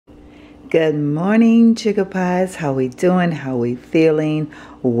Good morning, Jigga Pies. How we doing? How we feeling?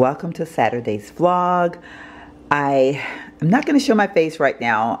 Welcome to Saturday's vlog. I'm not going to show my face right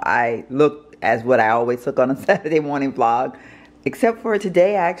now. I look as what I always look on a Saturday morning vlog. Except for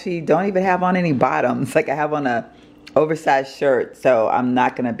today, I actually don't even have on any bottoms. Like I have on a oversized shirt. So I'm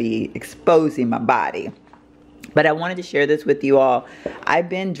not going to be exposing my body. But I wanted to share this with you all. I've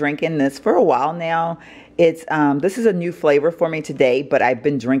been drinking this for a while now. It's this is a new flavor for me today, but I've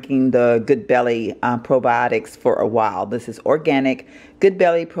been drinking the Good Belly probiotics for a while. This is organic Good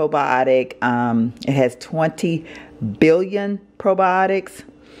Belly probiotic. It has 20 billion probiotics.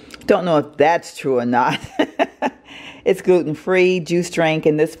 Don't know if that's true or not. It's gluten-free, juice drink,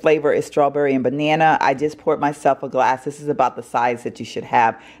 and this flavor is strawberry and banana. I just poured myself a glass. This is about the size that you should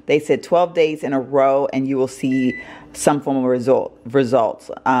have. They said 12 days in a row, and you will see some form of results.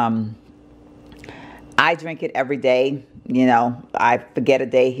 I drink it every day. You know, I forget a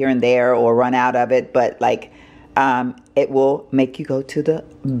day here and there or run out of it, but like it will make you go to the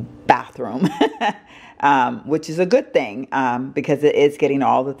bathroom. Which is a good thing because it is getting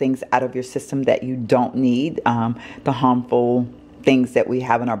all the things out of your system that you don't need, the harmful things that we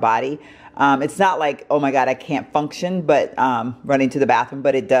have in our body. It's not like, oh my God, I can't function, but running to the bathroom,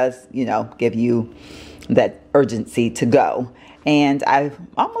 but it does, you know, give you that urgency to go. And I've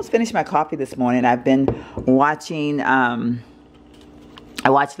almost finished my coffee this morning. I've been watching, I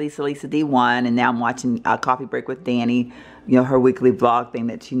watched Lisa D1, and now I'm watching Coffee Break with Danny, you know, her weekly vlog thing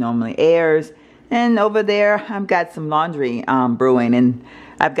that she normally airs. And over there, I've got some laundry brewing, and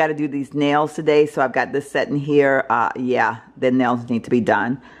I've got to do these nails today. So I've got this set in here. Yeah, the nails need to be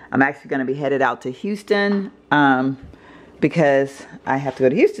done. I'm actually going to be headed out to Houston because I have to go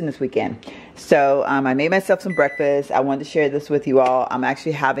to Houston this weekend. So I made myself some breakfast. I wanted to share this with you all. I'm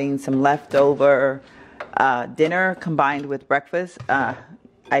actually having some leftover dinner combined with breakfast. I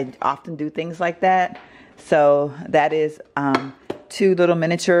often do things like that. So that is 2 little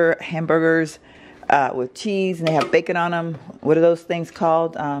miniature hamburgers with cheese, and they have bacon on them. What are those things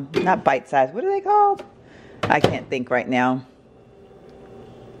called? Not bite size. What are they called? I can't think right now.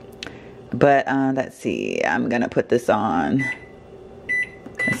 But let's see. I'm going to put this on.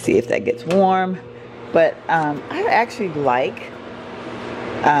 Let's see if that gets warm. But I actually like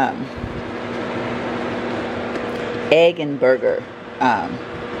egg and burger.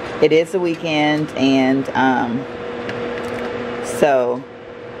 It is the weekend, and so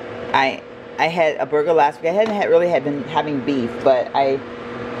I had a burger last week. I hadn't really been having beef, but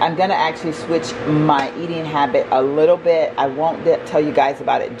I'm gonna actually switch my eating habit a little bit. I won't tell you guys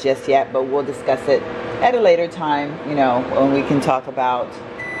about it just yet, but we'll discuss it at a later time. You know, when we can talk about,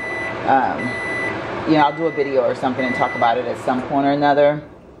 you know, I'll do a video or something and talk about it at some point or another.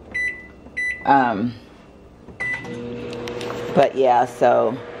 But yeah,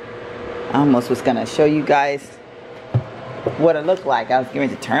 so I almost was gonna show you guys what it looked like. I was going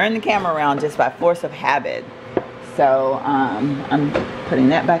to turn the camera around just by force of habit. So I'm putting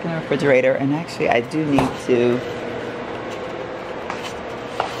that back in the refrigerator, and actually I do need to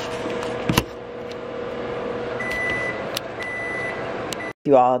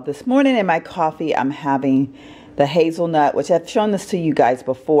you all. This morning in my coffee I'm having the hazelnut, which I've shown this to you guys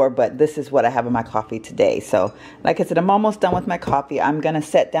before, but this is what I have in my coffee today. So like I said, I'm almost done with my coffee. I'm gonna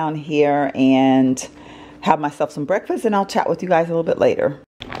sit down here and have myself some breakfast, and I'll chat with you guys a little bit later.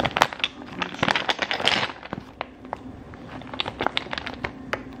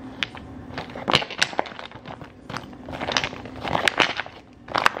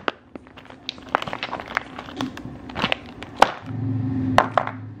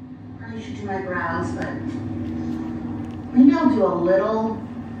 I should do my brows, but maybe I'll do a little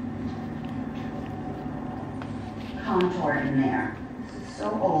contour in there. This is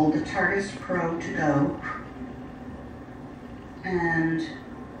so old, the Targus Pro To Go. And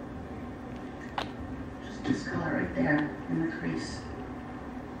just this color right there in the crease.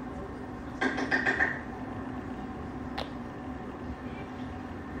 Yeah,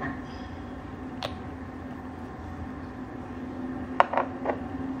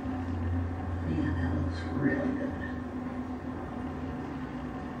 that looks really good.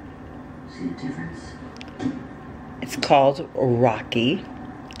 See the difference? It's called Rocky.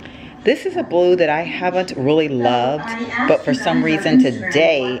 This is a blue that I haven't really loved, but for some reason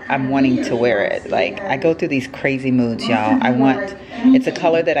today I'm wanting to wear it. Like, I go through these crazy moods, y'all. It's a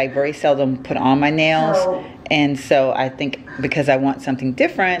color that I very seldom put on my nails, and so I think because I want something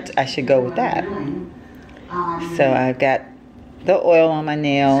different, I should go with that. So I've got the oil on my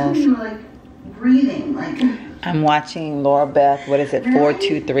nails. Like breathing, like I'm watching Laura Beth, what is it,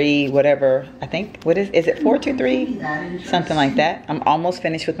 423, whatever, I think, is it 423? Something like that. I'm almost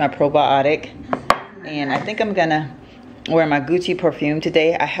finished with my probiotic, and I think I'm gonna wear my Gucci perfume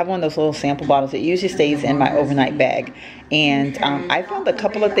today. I have one of those little sample bottles. It usually stays in my overnight bag, and I found a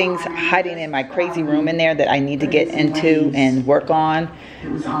couple of things hiding in my crazy room in there that I need to get into and work on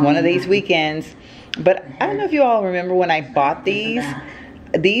one of these weekends. But I don't know if you all remember when I bought these.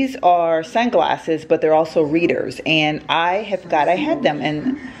 These are sunglasses, but they're also readers, and I had forgot I had them,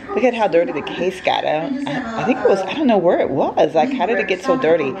 and look at how dirty the case got. I think it was, I don't know where it was, like how did it get so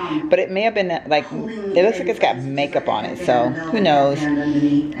dirty? But it may have been like, it looks like it's got makeup on it, so who knows.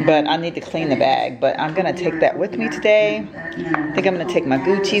 But I need to clean the bag, but I'm gonna take that with me today. I think I'm gonna take my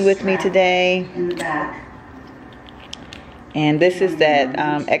Gucci with me today. And this is that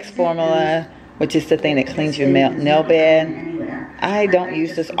X Formula, which is the thing that cleans your nail bed. I don't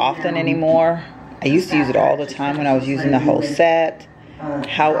use this often anymore. I used to use it all the time when I was using the whole set.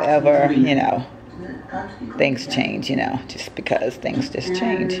 However, you know, things change, you know, just because things just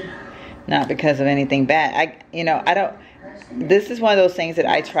change. Not because of anything bad. This is one of those things that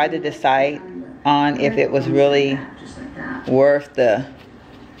I tried to decide on if it was really worth the,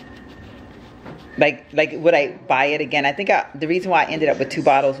 like would I buy it again? I think the reason why I ended up with 2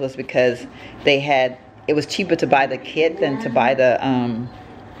 bottles was because it was cheaper to buy the kit than to buy the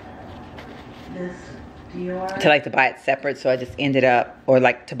to buy it separate. So I just ended up, or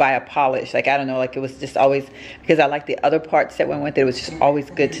like to buy a polish, like I don't know, like it was just always, because I like the other parts that went with it, it was just always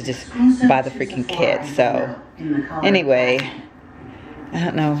good to just buy the freaking kit. So anyway, I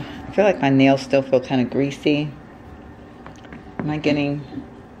don't know, I feel like my nails still feel kind of greasy. Am I getting,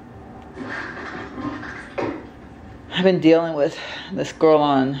 I've been dealing with this girl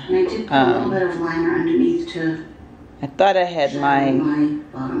on, I did put a little bit of liner underneath to, I thought I had my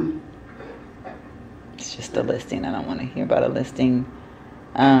bottom. It's just a listing. I don't want to hear about a listing.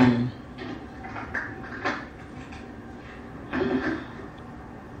 And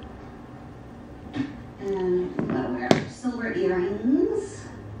I'm gonna wear silver earrings.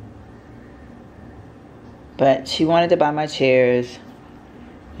 But she wanted to buy my chairs.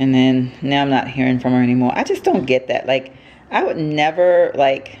 And then now I'm not hearing from her anymore. I just don't get that. Like, I would never,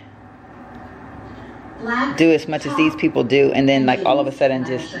 like, do as much as these people do. And then, like, all of a sudden,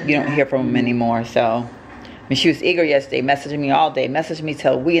 just, you don't hear from them anymore. So, I mean, she was eager yesterday, messaging me all day. Messaged me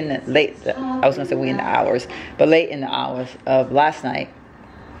till late in the hours. But late in the hours of last night.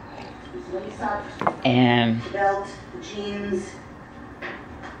 And Belt, jeans.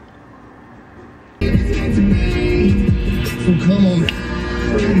 Come on.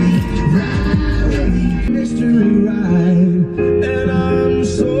 Mystery ride, and I'm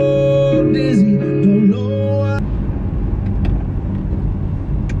so dizzy, don't know why.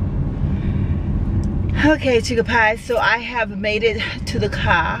 okay, Chica Pie, so I have made it to the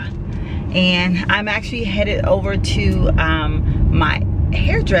car, and I'm actually headed over to my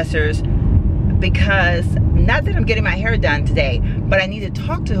hairdresser's, because not that I'm getting my hair done today, but I need to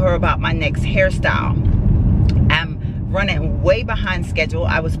talk to her about my next hairstyle. I'm running way behind schedule.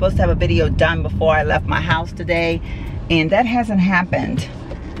 I was supposed to have a video done before I left my house today, and that hasn't happened.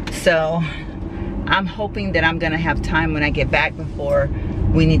 So I'm hoping that I'm gonna have time when I get back before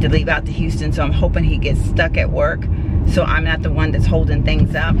we need to leave out to Houston. So I'm hoping he gets stuck at work, so I'm not the one that's holding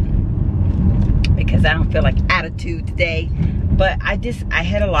things up, because I don't feel like attitude today. But I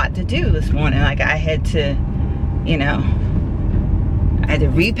had a lot to do this morning. Like, I had to, you know, I had to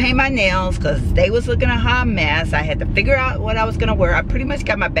repaint my nails because they was looking a hot mess. I had to figure out what I was gonna wear. I pretty much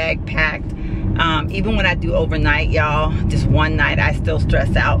got my bag packed. Even when I do overnight, y'all, just one night, I still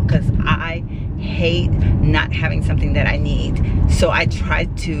stress out because I hate not having something that I need. So I try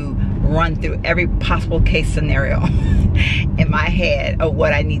to run through every possible case scenario in my head of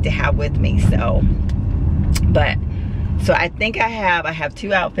what I need to have with me. So I think I have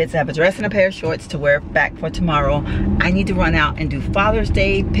 2 outfits. I have a dress and a pair of shorts to wear back for tomorrow. I need to run out and do Father's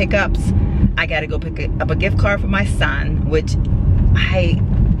Day pickups. I gotta go pick up a gift card for my son, which I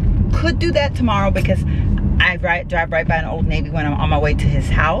could do that tomorrow because I drive right by an Old Navy when I'm on my way to his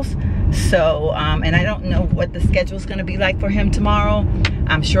house. So, and I don't know what the schedule is gonna be like for him tomorrow.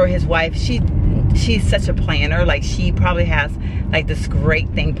 I'm sure his wife, she's such a planner. Like, she probably has like this great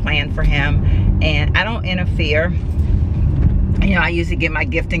thing planned for him, and I don't interfere. You know, I usually get my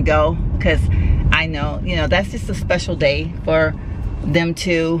gift and go because I know, you know, that's just a special day for them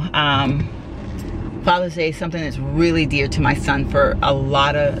too. Father's Day is something that's really dear to my son for a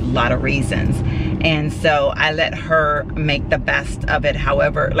lot of reasons. And so I let her make the best of it.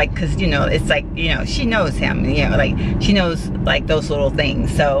 However, like, cause you know, it's like, you know, she knows him, you know, like she knows like those little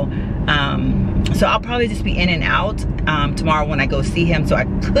things. So, So I'll probably just be in and out tomorrow when I go see him. So I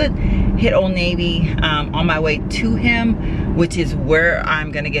could hit Old Navy on my way to him, which is where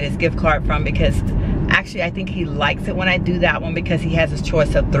I'm gonna get his gift card from, because actually I think he likes it when I do that one, because he has his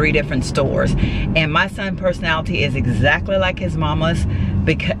choice of 3 different stores. And my son's personality is exactly like his mama's,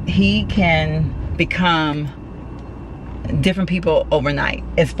 because he can become different people overnight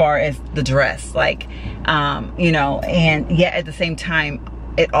as far as the dress, like you know, and yet at the same time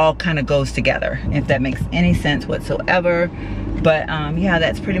it all kind of goes together, if that makes any sense whatsoever. But yeah,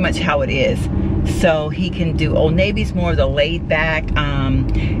 that's pretty much how it is. So he can do Old Navy's more of the laid back,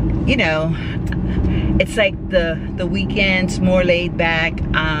 you know, it's like the weekends more laid back,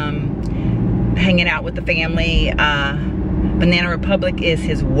 hanging out with the family. Banana Republic is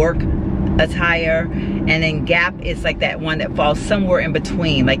his work attire, and then Gap is like that one that falls somewhere in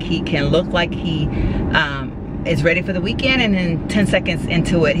between. Like he can look like he is ready for the weekend, and then 10 seconds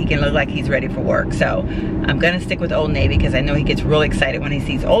into it he can look like he's ready for work. So I'm gonna stick with Old Navy, because I know he gets really excited when he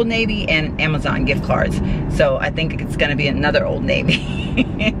sees Old Navy and Amazon gift cards. So I think it's gonna be another Old Navy.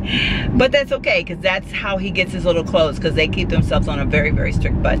 But that's okay, because that's how he gets his little clothes, because they keep themselves on a very, very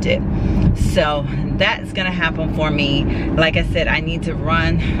strict budget. So that's gonna happen for me. Like I said, I need to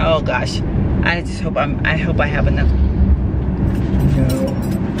run. Oh gosh, I just hope I have enough. No.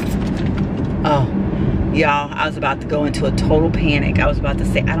 Oh, y'all, I was about to go into a total panic. I was about to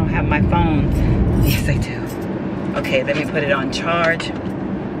say I don't have my phone. Yes, I do. Okay, let me put it on charge,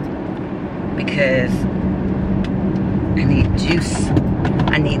 because I need juice.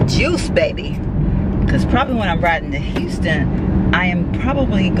 I need juice, baby. Because probably when I'm riding to Houston, I am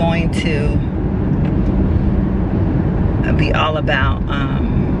probably going to be all about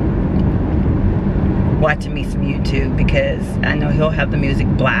watching me some YouTube, because I know he'll have the music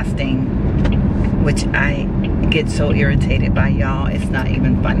blasting, which I get so irritated by, y'all. It's not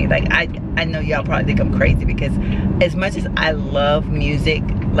even funny. Like I know y'all probably think I'm crazy, because as much as I love music,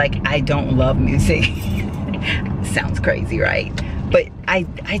 like I don't love music. Sounds crazy, right? But I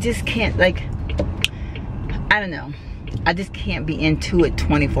just can't, like, I don't know. I just can't be into it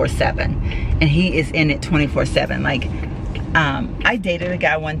 24/7, and he is in it 24/7. Like I dated a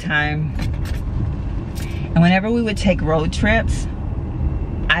guy one time, and whenever we would take road trips,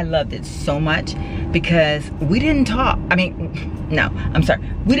 I loved it so much, because we didn't talk. I mean, no, I'm sorry.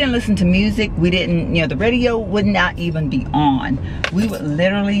 We didn't listen to music. We didn't, you know, the radio would not even be on. We would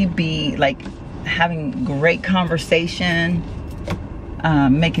literally be like having great conversation,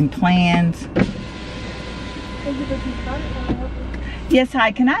 making plans. Yes,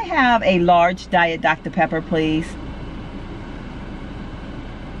 hi, can I have a large Diet Dr. Pepper, please?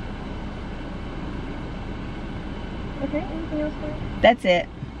 Okay, anything else for you? That's it.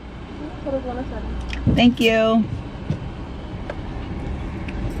 Total 107. Thank you.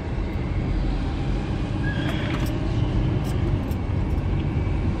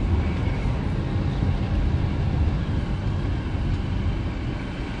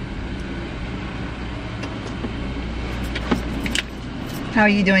 How are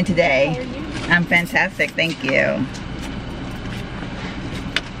you doing today? How are you? I'm fantastic, thank you.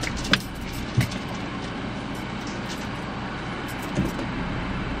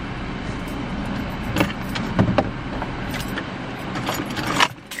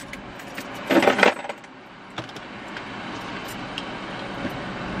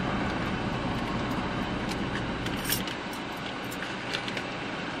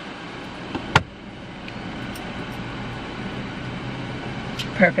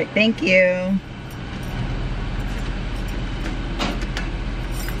 Perfect, thank you.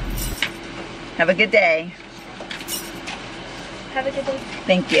 Have a good day. Have a good day.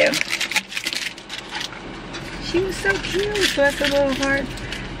 Thank you. She was so cute, so that's a little heart.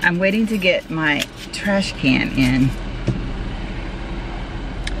 I'm waiting to get my trash can in.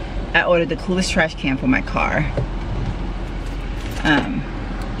 I ordered the coolest trash can for my car. I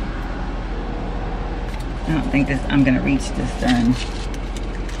don't think I'm gonna reach this done.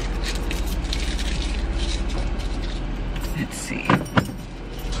 Let's see.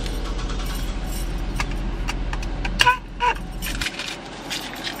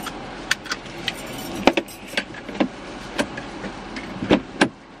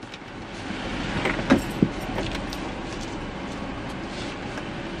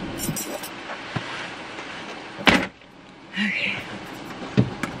 Okay.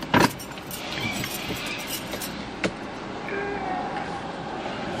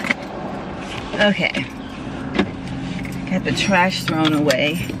 Okay. Got the trash thrown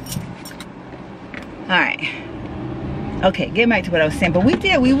away. Alright. Okay, getting back to what I was saying. But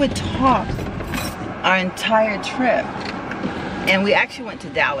we would talk our entire trip. And we actually went to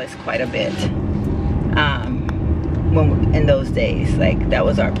Dallas quite a bit. in those days. Like, that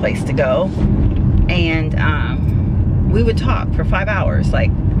was our place to go. And we would talk for 5 hours,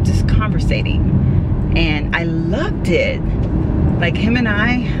 like just conversating. And I loved it. Like, him and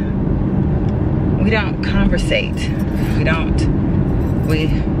I, we don't conversate. He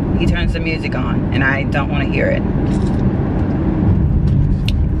turns the music on and I don't want to hear it.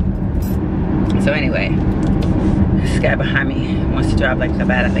 So anyway, this guy behind me wants to drive like a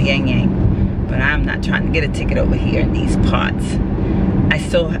bad at the yang yang. But I'm not trying to get a ticket over here in these parts.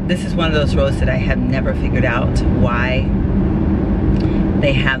 This is one of those roads that I have never figured out why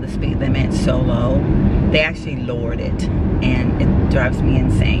they have the speed limit so low. They actually lowered it and it drives me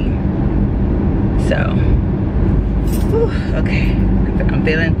insane. So, whew, okay, I'm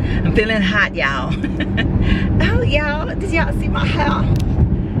feeling hot, y'all. Oh, y'all, did y'all see my hair?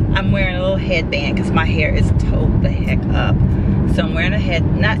 I'm wearing a little headband because my hair is towed the heck up. So I'm wearing a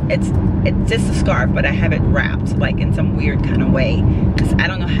it's just a scarf, but I have it wrapped like in some weird kind of way because I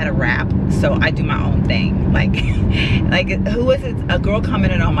don't know how to wrap, so I do my own thing. Like who was it? A girl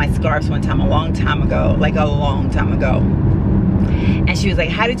commented on my scarves one time, a long time ago, and she was like,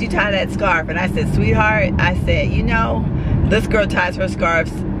 how did you tie that scarf? And I said, sweetheart, I said, you know, this girl ties her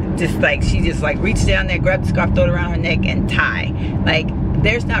scarves just like, she just like reached down there, grabbed the scarf, throw it around her neck and tie. Like,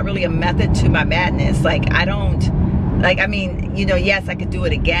 there's not really a method to my madness. Like, I don't, like, I mean, you know, yes, I could do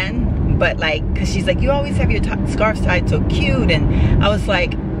it again, but like, cause she's like, you always have your scarves tied so cute. And I was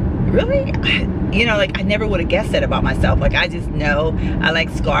like, really? You know, like, I never would have guessed that about myself. Like, I just know I like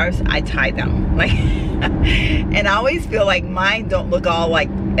scarves, I tie them. Like, and I always feel like mine don't look all like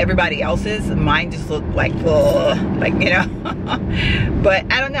everybody else's. Mine just look like, you know. But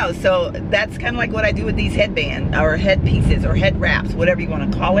I don't know. So that's kind of like what I do with these headbands or headpieces or head wraps, whatever you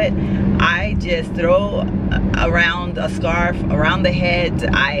want to call it. I just throw around a scarf around the head.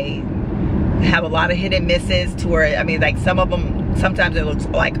 I have a lot of hit and misses to where, I mean, like, some of them, sometimes it looks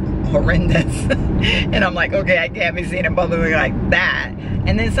like horrendous. And I'm like, okay, I can't be seeing them both looking like that.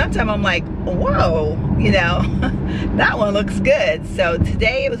 And then sometimes I'm like, whoa, you know, that one looks good. So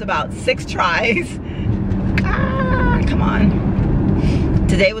today it was about 6 tries. Come on.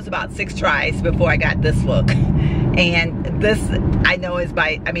 Today was about 6 tries before I got this look. And this, I know, is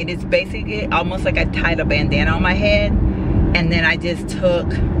by, I mean, it's basically almost like I tied a bandana on my head. And then I just took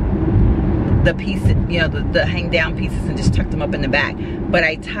the piece, you know, the hang down pieces and just tucked them up in the back. But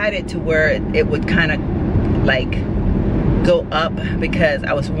I tied it to where it would kind of like go up because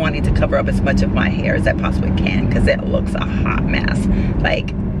I was wanting to cover up as much of my hair as I possibly can because it looks a hot mess.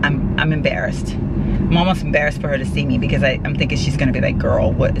 Like, I'm embarrassed. I'm almost embarrassed for her to see me because I'm thinking she's gonna be like,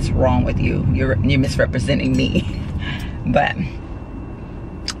 girl, what is wrong with you? You're misrepresenting me. But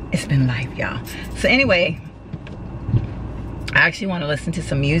it's been life, y'all. So anyway, I actually want to listen to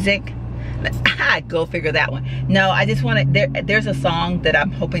some music. Go figure that one. No, I just want to, there's a song that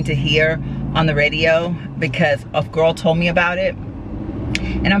I'm hoping to hear on the radio because a girl told me about it,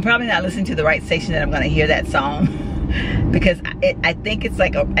 and I'm probably not listening to the right station that I'm going to hear that song. Because I think it's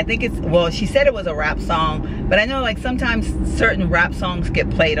like well, she said it was a rap song, but I know like sometimes certain rap songs get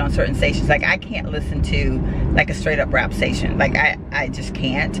played on certain stations. Like, I can't listen to like a straight up rap station. Like, I just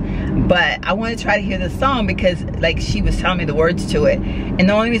can't. But I want to try to hear the song because like she was telling me the words to it, and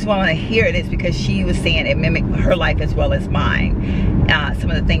the only reason why I want to hear it is because she was saying it mimicked her life as well as mine. Some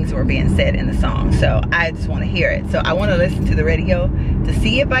of the things that were being said in the song. So I just want to hear it. So I want to listen to the radio to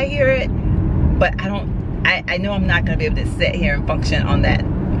see if I hear it, but I know I'm not going to be able to sit here and function on that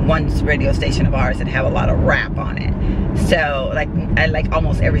one radio station of ours and have a lot of rap on it. So like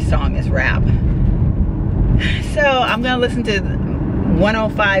almost every song is rap. So I'm going to listen to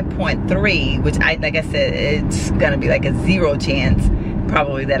 105.3, which like I said, it's going to be like a 0 chance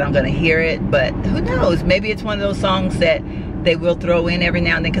probably that I'm going to hear it. But who knows? Maybe it's one of those songs that they will throw in every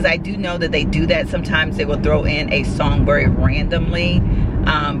now and then, because I do know that they do that. Sometimes they will throw in a song very randomly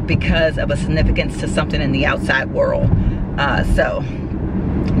because of a significance to something in the outside world. So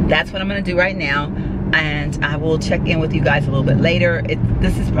that's what I'm going to do right now, and I will check in with you guys a little bit later.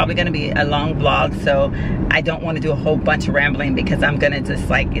 This is probably going to be a long vlog, so I don't want to do a whole bunch of rambling because I'm going to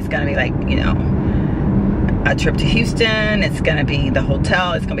just like, it's going to be like, you know, a trip to Houston, it's going to be the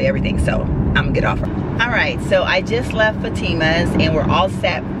hotel, it's going to be everything. So I'm going to get off. Alright, so I just left Fatima's and we're all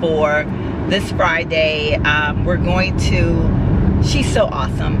set for this Friday. We're going to, she's so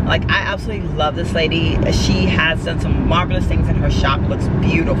awesome. Like, I absolutely love this lady. She has done some marvelous things in her shop. Looks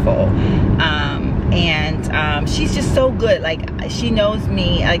beautiful. And she's just so good. Like, she knows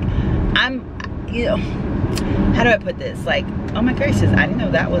me. Like, I'm, you know, how do I put this? Like, oh my gracious, I didn't know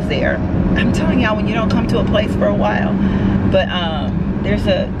that was there. I'm telling y'all, when you don't come to a place for a while. But there's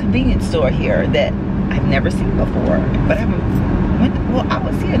a convenience store here that I've never seen before. But I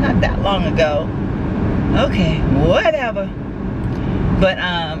was here not that long ago. Okay, whatever. But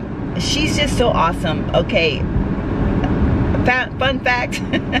she's just so awesome. Okay, fun fact.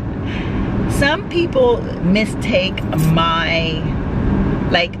 Some people mistake my,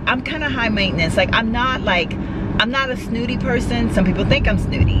 like, I'm kind of high maintenance. Like, I'm not a snooty person. Some people think I'm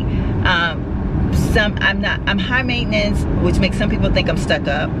snooty. I'm high maintenance, which makes some people think I'm stuck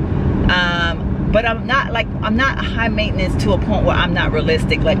up. But I'm not high maintenance to a point where I'm not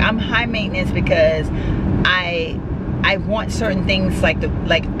realistic. Like, I'm high maintenance because I want certain things like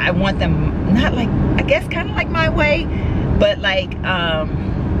I want them not like, I guess kind of like my way, but like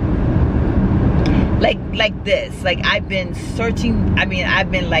this. Like, I've been searching,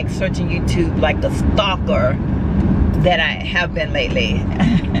 I've been like searching YouTube like a stalker that I have been lately.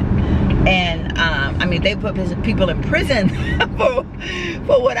 And they put people in prison for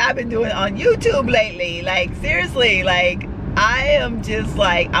what I've been doing on YouTube lately. Like, seriously, like, I am just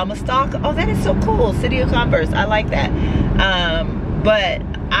like, I'm a stalker. Oh, that is so cool. City of Converse, I like that. But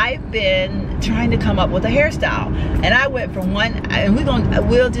I've been trying to come up with a hairstyle, and I went from one, and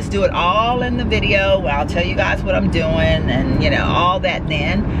we'll just do it all in the video. I'll tell you guys what I'm doing, and you know, all that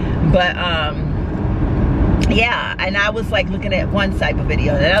then. But yeah, and I was like looking at one type of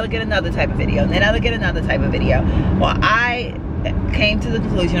video, and then I look at another type of video, and then I look at another type of video. Well, I came to the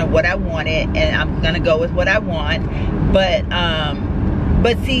conclusion of what I wanted, and I'm gonna go with what I want.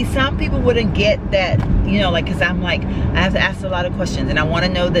 But see, some people wouldn't get that, you know, like, because I'm like, I have to ask a lot of questions, and I want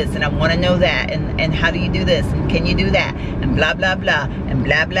to know this, and I want to know that, and how do you do this, and can you do that, and blah blah blah, and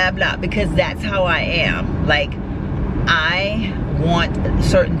blah blah blah, because that's how I am. Like, I want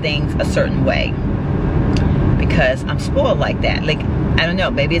certain things a certain way because I'm spoiled like that. Like, I don't know,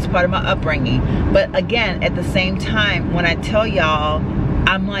 maybe it's part of my upbringing. But again, at the same time, when I tell y'all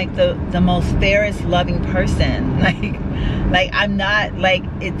I'm like the most fairest loving person, like I'm not like,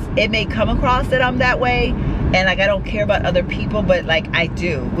 it may come across that I'm that way, and like I don't care about other people, but like I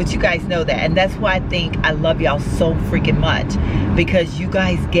do, which you guys know that. And that's why I think I love y'all so freaking much, because you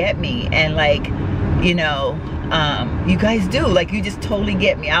guys get me, and like, you know, you guys do, like, you just totally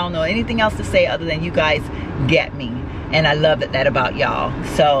get me. I don't know anything else to say other than you guys get me, and I love that about y'all.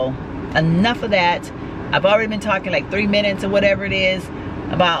 So enough of that. I've already been talking like 3 minutes or whatever it is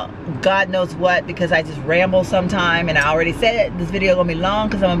about God knows what, because I just ramble sometime, and I already said it, this video gonna be long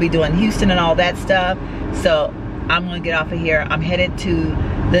because I'm gonna be doing Houston and all that stuff. So I'm gonna get off of here. I'm headed to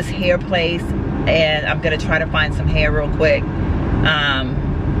this hair place, and I'm gonna try to find some hair real quick.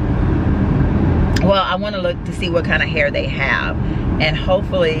 Well, I want to look to see what kind of hair they have, and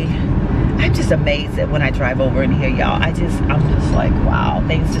hopefully, I'm just amazed that when I drive over in here, y'all, I'm just like, wow,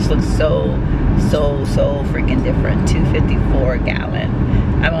 things just look so freaking different. $2.54 a gallon.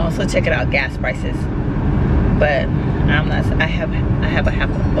 I'm also checking out gas prices, but I'm not, I have a half,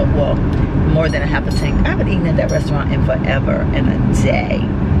 well, more than a half a tank. I haven't eaten at that restaurant in forever, in a day.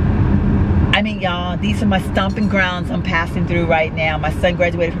 I mean, y'all, these are my stomping grounds I'm passing through right now. My son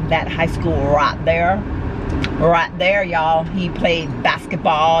graduated from that high school right there, y'all. He played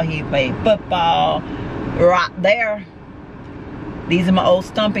basketball, he played football, right there. These are my old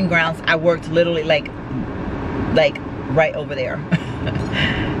stomping grounds. I worked literally like right over there.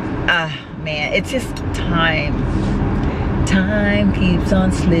 Man, it's just time. Time keeps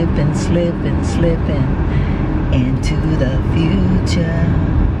on slipping, slipping, slipping into the future.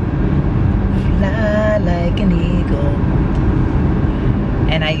 Fly like an eagle.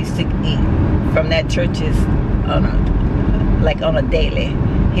 And I used to eat from that church's on a daily.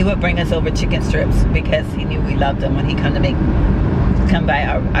 He would bring us over chicken strips because he knew we loved them. When he come by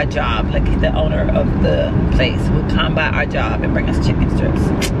our job, like the owner of the place would come by our job and bring us chicken strips.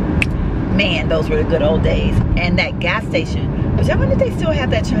 Man, those were the good old days. And that gas station, which I wonder if they still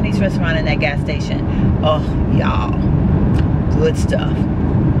have that Chinese restaurant in that gas station. Oh, y'all, good stuff.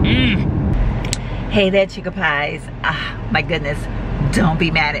 Hey there, Chica Pies. My goodness, don't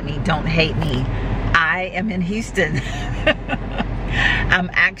be mad at me, don't hate me. I am in Houston. I'm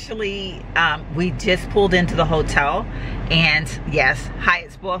actually, we just pulled into the hotel, and yes,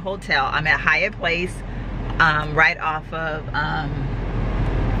 Hyatt Sport Hotel. I'm at Hyatt Place, right off of,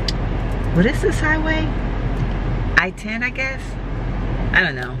 what is this highway? I-10, I guess? I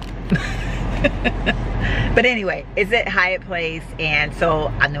don't know. But anyway, it's at Hyatt Place, and so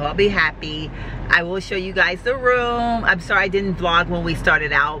I know I'll be happy. I will show you guys the room. I'm sorry I didn't vlog when we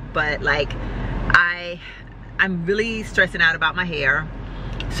started out, but like, I'm really stressing out about my hair.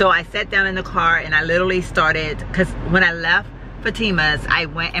 So I sat down in the car and I literally started, because when I left Fatima's, I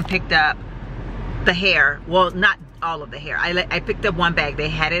went and picked up the hair. Well, not all of the hair. I picked up one bag. They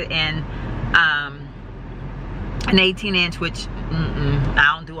had it in an 18-inch, which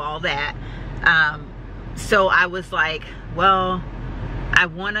I don't do all that. So I was like, well, I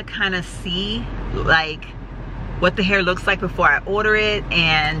want to kind of see like what the hair looks like before I order it.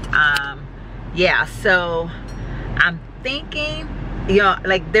 And yeah, so I'm thinking, you know,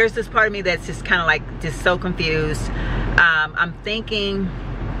 like there's this part of me that's just kind of like just so confused. I'm thinking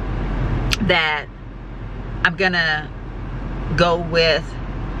that I'm gonna go with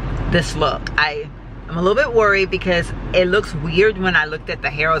this look. I'm a little bit worried because it looks weird when I looked at the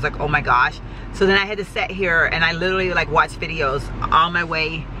hair. I was like, oh my gosh. So then I had to sit here and I literally like watched videos on my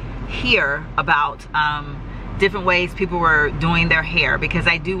way here about different ways people were doing their hair, because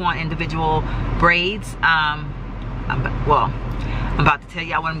I do want individual braids. Well, I'm about to tell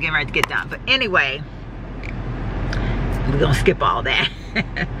y'all what I'm getting ready to get done. But anyway, we're gonna skip all that.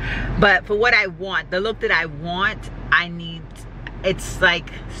 But for what I want, the look that I want, I need, it's like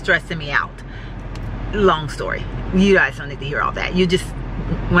stressing me out. Long story. You guys don't need to hear all that. You just,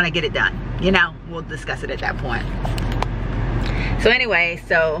 when I get it done, you know, we'll discuss it at that point. So anyway,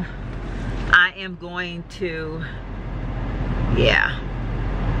 so I am going to, yeah.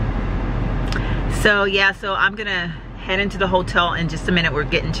 So yeah, so I'm gonna head into the hotel in just a minute. We're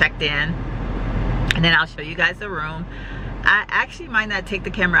getting checked in, and then I'll show you guys the room. I actually might not take the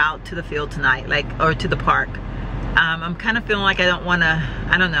camera out to the field tonight, like, or to the park. I'm kind of feeling like I don't want to,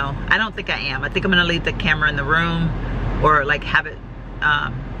 I don't know. I don't think I am. I think I'm going to leave the camera in the room, or like have it, I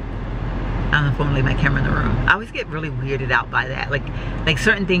don't know if I'm going to leave my camera in the room. I always get really weirded out by that. Like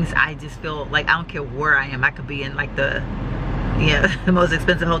certain things, I just feel like I don't care where I am. I could be in like the, yeah, the most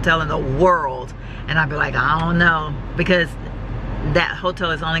expensive hotel in the world, and I'd be like, I don't know, because that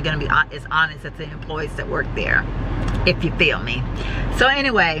hotel is only going to be as honest as the employees that work there, if you feel me. So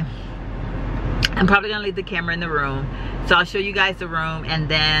anyway, I'm probably gonna leave the camera in the room, so I'll show you guys the room, and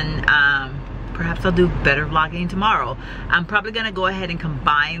then perhaps I'll do better vlogging tomorrow. I'm probably gonna go ahead and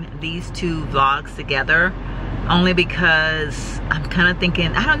combine these two vlogs together, only because I'm kind of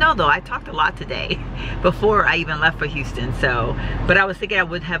thinking, I don't know though, I talked a lot today before I even left for Houston. So, but I was thinking I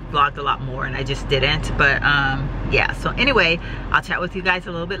would have vlogged a lot more, and I just didn't. But yeah, so anyway, I'll chat with you guys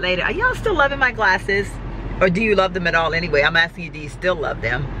a little bit later. Are y'all still loving my glasses, or do you love them at all anyway? I'm asking you, do you still love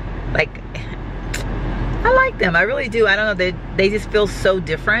them? Like, I like them, I really do. I don't know, they just feel so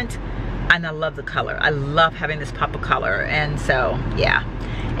different, and I love the color. I love having this pop of color. And so yeah,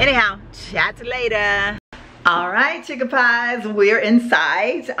 anyhow, chat later. All right, chicken pies, we're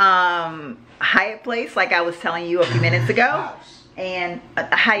inside Hyatt Place, like I was telling you a few minutes ago. And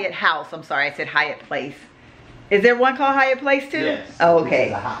Hyatt House, I'm sorry, I said Hyatt Place. Is there one called Hyatt Place too? Yes. Oh, okay.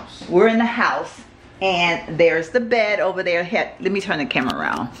 The house. We're in the house, and there's the bed over there. Let me turn the camera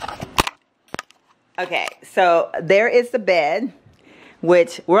around. Okay, so there is the bed,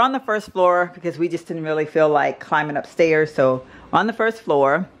 which we're on the first floor because we just didn't really feel like climbing upstairs. So we're on the first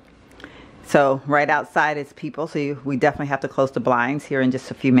floor. So right outside is people. So we definitely have to close the blinds here in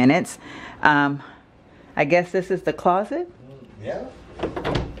just a few minutes. I guess this is the closet. Yeah.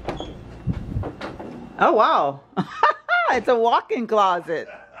 Oh, wow. It's a walk-in closet.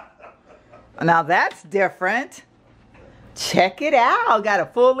 Now that's different. Check it out. Got a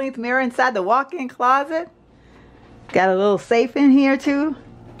full-length mirror inside the walk-in closet. Got a little safe in here too.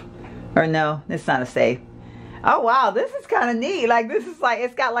 Or no, it's not a safe. Oh wow, this is kind of neat. Like, this is like,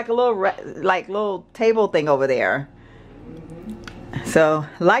 it's got like a little little table thing over there. So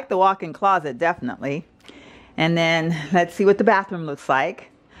like the walk-in closet, definitely. And then let's see what the bathroom looks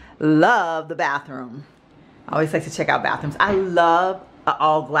like. Love the bathroom. I always like to check out bathrooms. I love an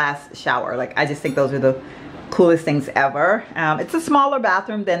all glass shower. Like, I just think those are the coolest things ever. It's a smaller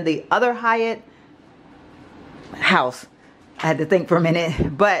bathroom than the other Hyatt house. I had to think for a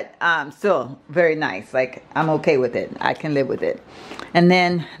minute, but still very nice. Like, I'm okay with it. I can live with it. And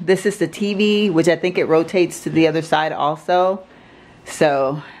then this is the TV, which I think it rotates to the other side also.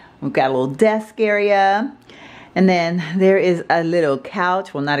 So we've got a little desk area. And then there is a little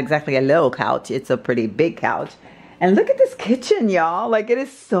couch. Well, not exactly a little couch. It's a pretty big couch. And look at this kitchen, y'all. Like, it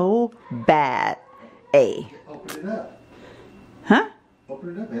is so bad. Open it up. Huh?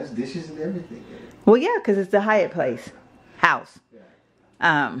 Open it up. It has dishes and everything. Well, yeah, because it's the Hyatt Place house.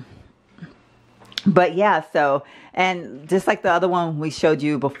 But yeah, so, and just like the other one we showed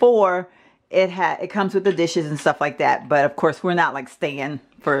you before, it comes with the dishes and stuff like that. But of course, we're not like staying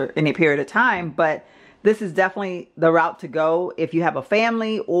for any period of time. But this is definitely the route to go if you have a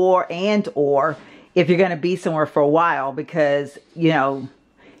family, or if you're going to be somewhere for a while, because, you know,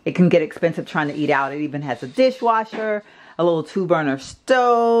 it can get expensive trying to eat out. It even has a dishwasher, a little 2-burner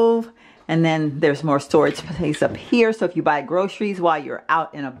stove, And then there's more storage space up here. So if you buy groceries while you're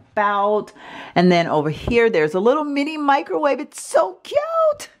out and about. And then over here, there's a little mini microwave. It's so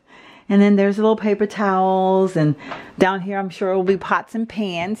cute. And then there's little paper towels. And down here, I'm sure will be pots and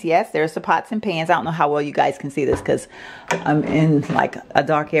pans. Yes, there's the pots and pans. I don't know how well you guys can see this because I'm in like a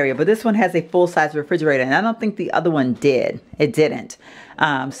dark area. But this one has a full-size refrigerator. And I don't think the other one did. It didn't.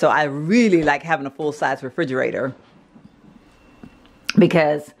 So I really like having a full-size refrigerator.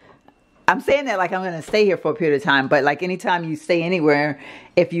 Because I'm saying that like I'm going to stay here for a period of time. But like anytime you stay anywhere,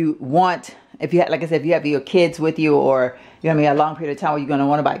 if you want... If you have, like I said, if you have your kids with you or you're going to be a long period of time where you're going to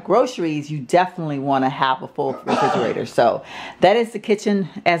want to buy groceries, you definitely want to have a full refrigerator. So that is the kitchen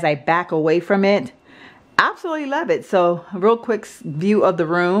as I back away from it. Absolutely love it. So a real quick view of the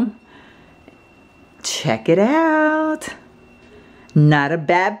room. Check it out. Not a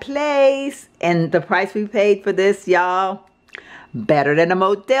bad place. And the price we paid for this, y'all, better than a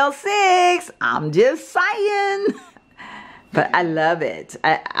Motel 6. I'm just saying. But I love it.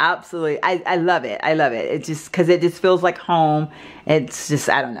 I love it. I love it. It just, because it just feels like home. It's just,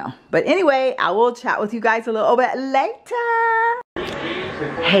 I don't know. But anyway, I will chat with you guys a little bit later.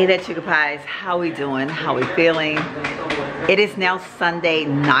 Hey there, Sugar Pies. How we doing? How we feeling? It is now Sunday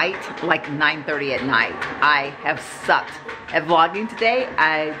night, like 9:30 at night. I have sucked at vlogging today.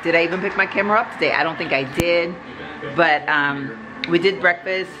 Did I even pick my camera up today? I don't think I did. But we did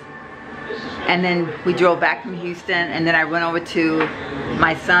breakfast. And then we drove back from Houston, and then I went over to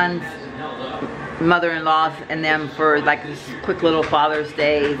my son's mother-in-law's and them for like this quick little Father's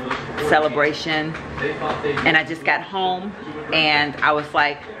Day celebration. And I just got home, and I was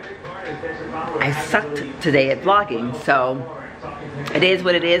like, I sucked today at vlogging. So it is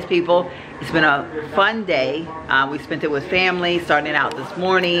what it is, people. It's been a fun day. We spent it with family, starting out this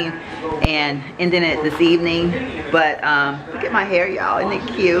morning and ending it this evening. But look at my hair, y'all. Isn't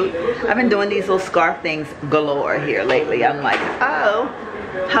it cute? I've been doing these little scarf things galore here lately. I'm like, oh,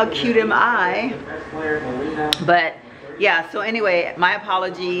 how cute am I? But yeah, so anyway, my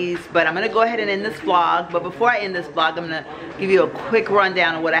apologies, but I'm gonna go ahead and end this vlog. But before I end this vlog, I'm gonna give you a quick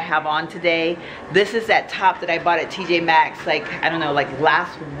rundown of what I have on today. This is that top that I bought at TJ Maxx, like, I don't know, like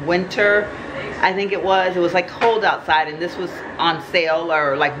last winter, I think it was. It was like cold outside, and this was on sale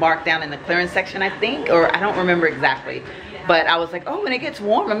or like marked down in the clearance section, I think, or I don't remember exactly. But I was like, oh, when it gets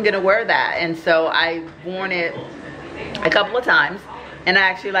warm, I'm gonna wear that. And so I've worn it a couple of times, and I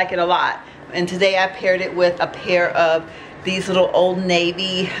actually like it a lot. And today I paired it with a pair of these little Old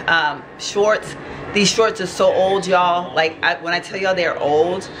Navy shorts. These shorts are so old, y'all. Like, when I tell y'all they're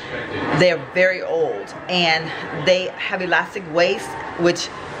old, they're very old. And they have elastic waist, which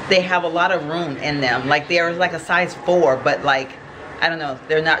they have a lot of room in them. Like, they're like a size 4, but like, I don't know,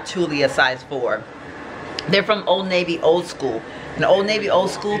 they're not truly a size 4. They're from Old Navy Old School. And Old Navy Old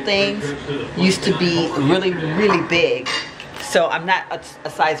School things used to be really, really big. So I'm not a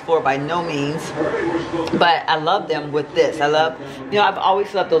size 4 by no means, but I love them with this. I love, you know, I've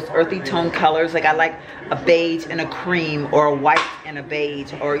always loved those earthy tone colors. Like, I like a beige and a cream, or a white and a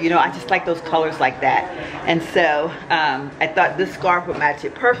beige, or, you know, I just like those colors like that. And so I thought this scarf would match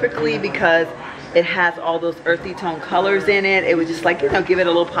it perfectly because it has all those earthy tone colors in it. It would just, like, you know, give it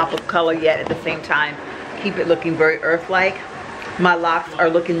a little pop of color, yet at the same time keep it looking very earth-like. My locks are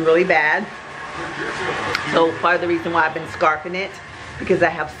looking really bad. So part of the reason why I've been scarfing it, because I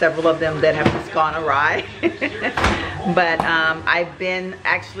have several of them that have just gone awry. But I've been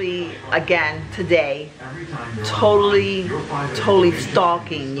actually, again, today, totally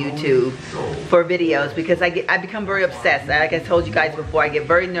stalking YouTube for videos, because I become very obsessed. Like I told you guys before, I get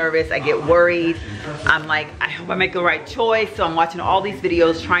very nervous, I get worried. I'm like, I hope I make the right choice. So I'm watching all these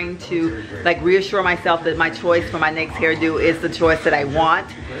videos, trying to like reassure myself that my choice for my next hairdo is the choice that I want.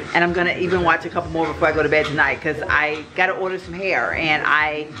 And I'm gonna even watch a couple more before I go to bed tonight, because I gotta order some hair, and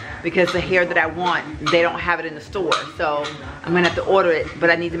because the hair that I want, they don't have it in the store. So I'm gonna have to order it, but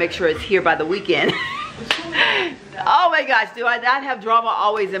I need to make sure it's here by the weekend. Oh my gosh, do I not have drama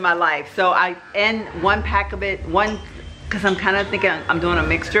always in my life? So I end one pack of it, because I'm kind of thinking I'm doing a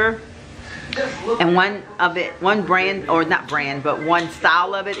mixture. And one brand, or not brand, but one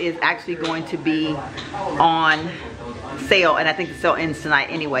style of it is actually going to be on sale, and I think the sale ends tonight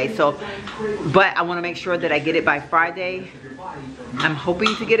anyway. So, but I want to make sure that I get it by Friday. I'm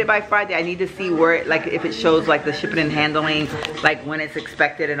hoping to get it by Friday. I need to see where it, like, if it shows like the shipping and handling, like when it's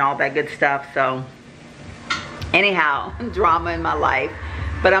expected and all that good stuff. So anyhow, drama in my life.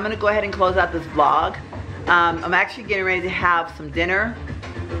 But I'm gonna go ahead and close out this vlog. I'm actually getting ready to have some dinner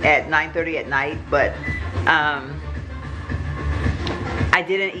at 9:30 at night, but I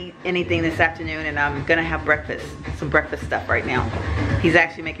didn't eat anything this afternoon, and I'm gonna have breakfast, some breakfast stuff right now. he's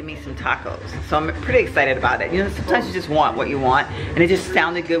actually making me some tacos. So I'm pretty excited about it. You know, sometimes you just want what you want. And it just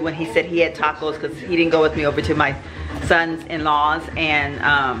sounded good when he said he had tacos because he didn't go with me over to my son's in-laws. And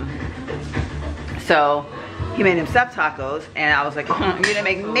so he made himself tacos. And I was like, you didn't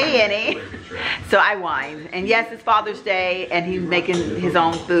make me any. So I whined. And yes, it's Father's Day and he's making his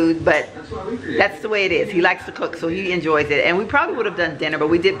own food, but that's the way it is. He likes to cook, so he enjoys it. And we probably would have done dinner, but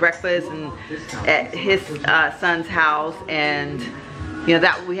we did breakfast and at his son's house, and you know,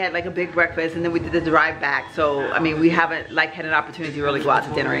 that we had like a big breakfast, and then we did the drive back. So I mean, we haven't like had an opportunity to really go out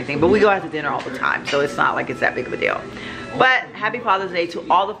to dinner or anything, but we go out to dinner all the time, so it's not like it's that big of a deal. But happy Father's Day to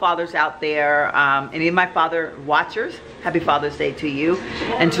all the fathers out there. Any of my father watchers, happy Father's Day to you.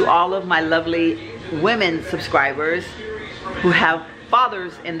 And to all of my lovely women subscribers who have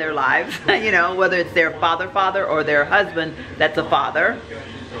fathers in their lives, you know, whether it's their father or their husband that's a father,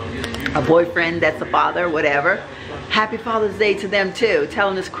 a boyfriend that's a father, whatever. Happy Father's Day to them too.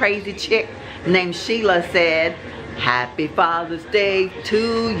 Telling this crazy chick named Sheila said, happy Father's Day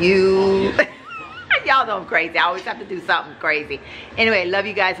to you. Y'all know I'm crazy. I always have to do something crazy. Anyway, love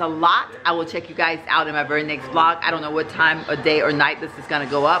you guys a lot. I will check you guys out in my very next vlog. I don't know what time of day or night this is going to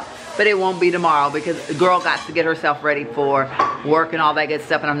go up, but it won't be tomorrow because the girl got to get herself ready for work and all that good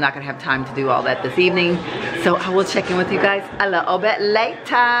stuff, and I'm not going to have time to do all that this evening. So I will check in with you guys a little bit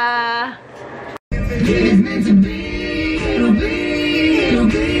later. It's meant to be, it'll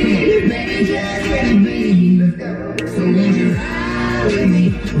be, baby, just let it be.